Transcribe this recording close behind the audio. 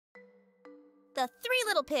The Three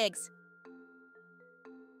Little Pigs.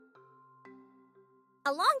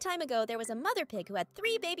 A long time ago, there was a mother pig who had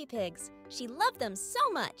 3 baby pigs. She loved them so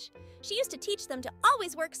much. She used to teach them to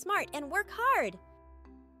always work smart and work hard.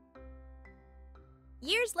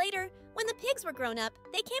 Years later, when the pigs were grown up,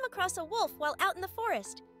 they came across a wolf while out in the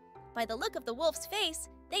forest. By the look of the wolf's face,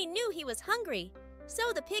 they knew he was hungry.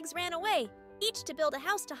 So the pigs ran away, each to build a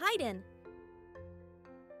house to hide in.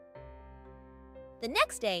 The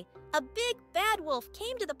next day, a big, bad wolf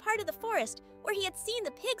came to the part of the forest where he had seen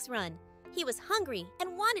the pigs run. He was hungry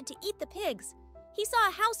and wanted to eat the pigs. He saw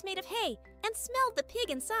a house made of hay and smelled the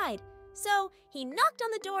pig inside. So he knocked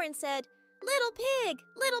on the door and said, "Little pig,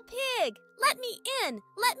 let me in,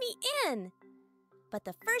 let me in." But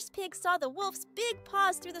the first pig saw the wolf's big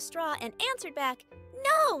paws through the straw and answered back,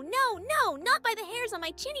 "No, no, no, not by the hairs on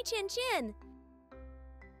my chinny chin chin."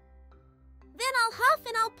 "Then I'll huff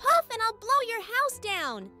and I'll puff and I'll blow your house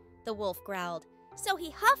down," the wolf growled. So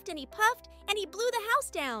he huffed and he puffed and he blew the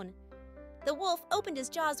house down. The wolf opened his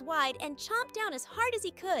jaws wide and chomped down as hard as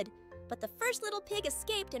he could, but the first little pig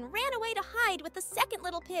escaped and ran away to hide with the second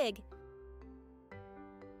little pig.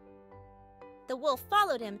 The wolf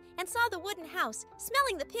followed him and saw the wooden house,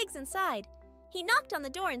 smelling the pigs inside. He knocked on the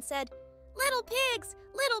door and said, little pigs,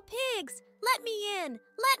 let me in,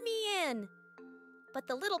 let me in." But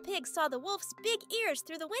the little pig saw the wolf's big ears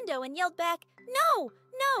through the window and yelled back, "No,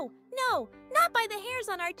 no, no, not by the hairs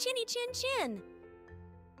on our chinny chin chin."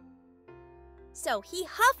 So he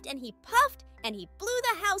huffed and he puffed and he blew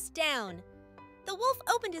the house down. The wolf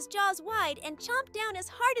opened his jaws wide and chomped down as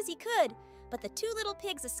hard as he could, but the 2 little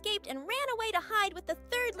pigs escaped and ran away to hide with the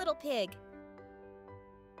third little pig.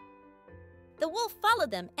 The wolf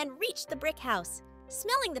followed them and reached the brick house.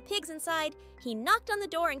 Smelling the pigs inside, he knocked on the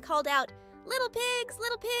door and called out, little pigs,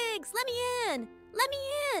 let me in, let me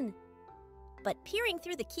in." But peering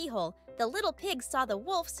through the keyhole, the little pigs saw the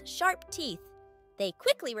wolf's sharp teeth. They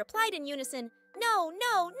quickly replied in unison, "No,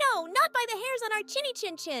 no, no, not by the hairs on our chinny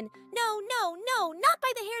chin chin. No, no, no, not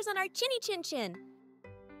by the hairs on our chinny chin chin."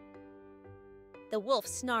 The wolf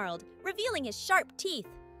snarled, revealing his sharp teeth.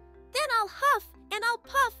 "Then I'll huff and I'll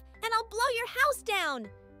puff and I'll blow your house down,"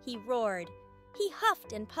 he roared. He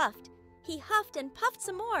huffed and puffed. He huffed and puffed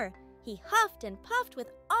some more. He huffed and puffed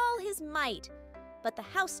with all his might. But the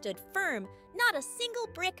house stood firm, not a single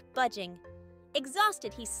brick budging.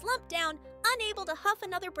 Exhausted, he slumped down, unable to huff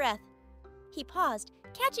another breath. He paused,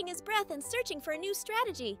 catching his breath and searching for a new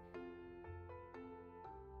strategy.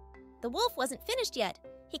 The wolf wasn't finished yet.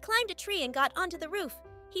 He climbed a tree and got onto the roof.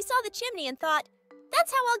 He saw the chimney and thought,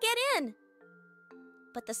 "That's how I'll get in."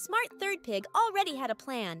 But the smart third pig already had a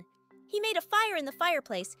plan. He made a fire in the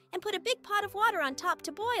fireplace and put a big pot of water on top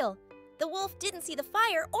to boil. The wolf didn't see the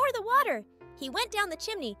fire or the water. He went down the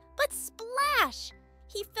chimney, but splash!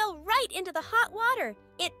 He fell right into the hot water.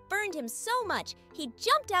 It burned him so much, he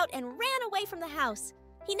jumped out and ran away from the house.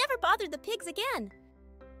 He never bothered the pigs again.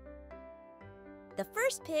 The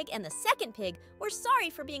first pig and the second pig were sorry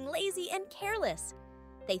for being lazy and careless.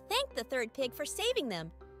 They thanked the third pig for saving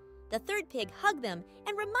them. The third pig hugged them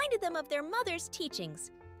and reminded them of their mother's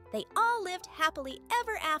teachings. They all lived happily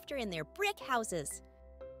ever after in their brick houses.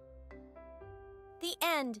 The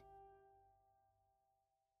end.